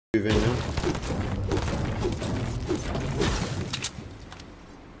move in now.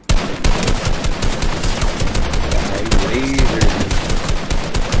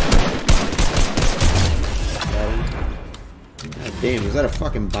 God damn, was that a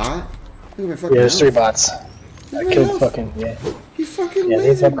fucking bot? Look at my fucking there's health. 3 bots. I killed health. fucking, yeah. He fucking Yeah,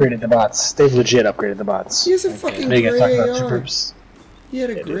 lived. they've upgraded the bots. They've legit upgraded the bots. He has a fucking They got talking gray about AR. troopers. He had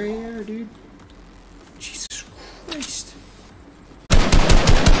a Yeah, gray AR, dude. Jesus Christ.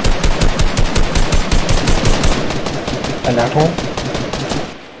 I knocked one.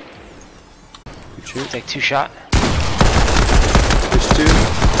 Good shit. Take 2 shot. There's 2.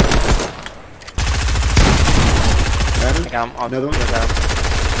 Got him? I got him. Another one? I got him.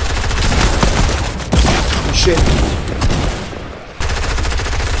 Oh, shit.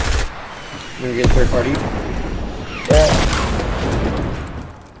 I'm gonna get third party. Yeah.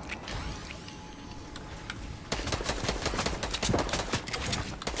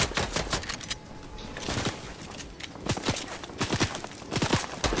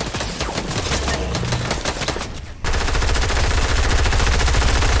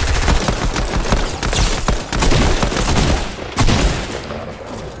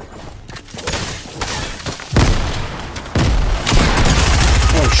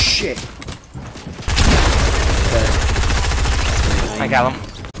 Oh shit. I got him.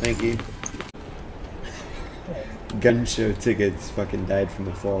 Thank you. Gun show tickets fucking died from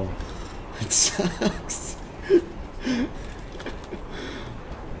the fall. It sucks.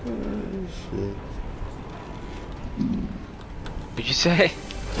 Oh shit. What'd you say?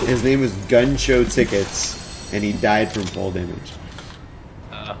 His name was Gun Show Tickets, and he died from fall damage.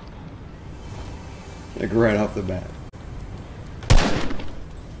 Like right off the bat.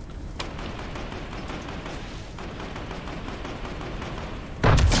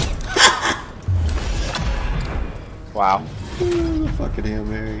 Wow. Oh, the fucking Hail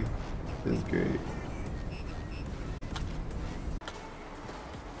Mary. Feels great.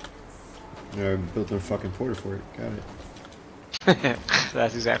 No, I built a fucking porter for it. Got it.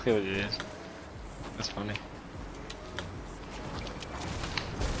 That's exactly what it is. That's funny.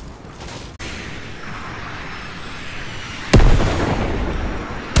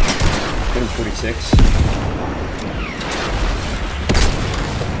 Got him 46.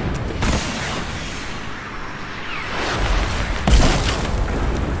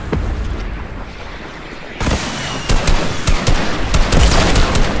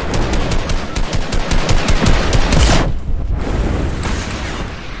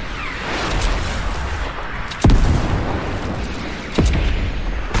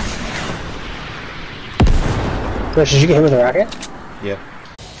 Flash, did you get hit with a rocket? Yep.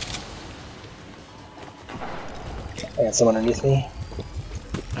 I got someone underneath me.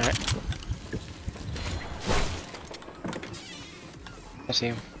 Alright. I see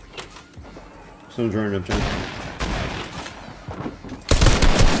him. Someone's running up, John.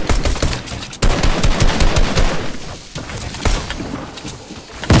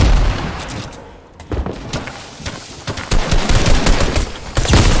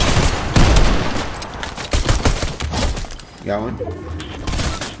 Got one.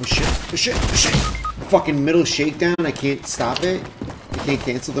 Oh shit, oh shit, oh shit. Fucking middle shakedown, I can't stop it. I can't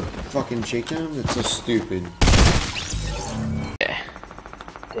cancel the fucking shakedown. That's so stupid. Yeah.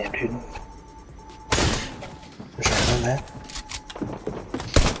 Damn, dude. Wish I had done that.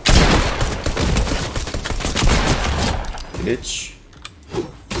 Bitch.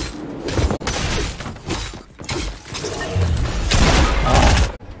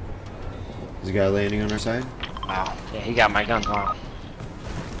 There's a guy landing on our side. Wow. Yeah, he got my gun. Wow.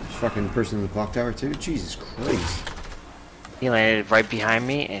 Fucking person in the clock tower too? Jesus Christ. He landed right behind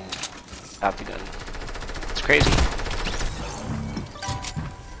me and got the gun. It's crazy.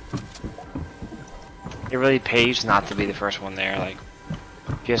 It really pays not to be the first one there, like,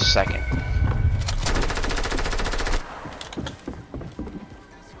 just second.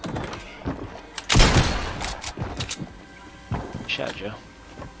 Shot, Joe.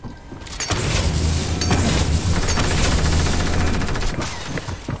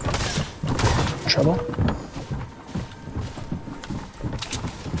 Trouble?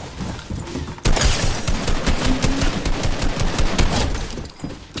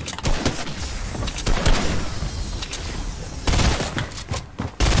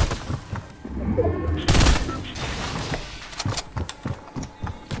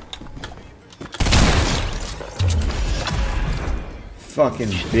 Fucking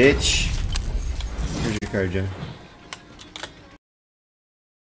bitch. Here's your card, Joe.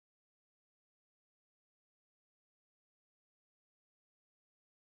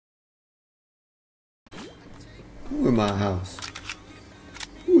 Who in my house?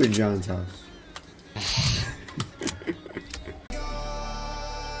 Who in John's house?